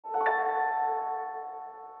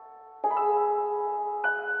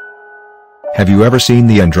Have you ever seen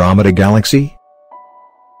the Andromeda galaxy?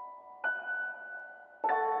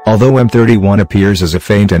 Although M31 appears as a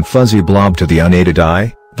faint and fuzzy blob to the unaided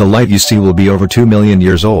eye, the light you see will be over 2 million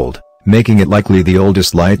years old, making it likely the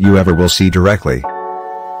oldest light you ever will see directly.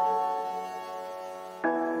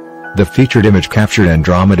 The featured image captured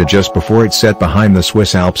Andromeda just before it set behind the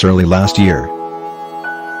Swiss Alps early last year.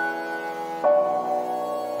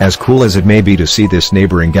 As cool as it may be to see this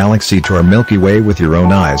neighboring galaxy to our Milky Way with your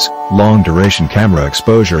own eyes, long-duration camera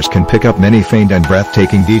exposures can pick up many faint and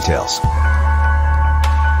breathtaking details.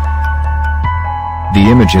 The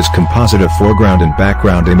image is composite of foreground and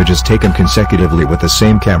background images taken consecutively with the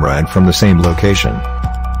same camera and from the same location.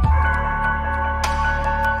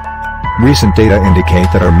 Recent data indicate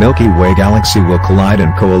that our Milky Way galaxy will collide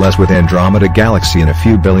and coalesce with Andromeda galaxy in a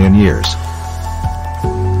few billion years.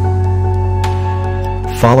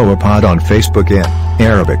 Follow a pod on Facebook in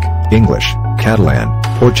Arabic, English, Catalan,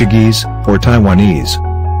 Portuguese, or Taiwanese.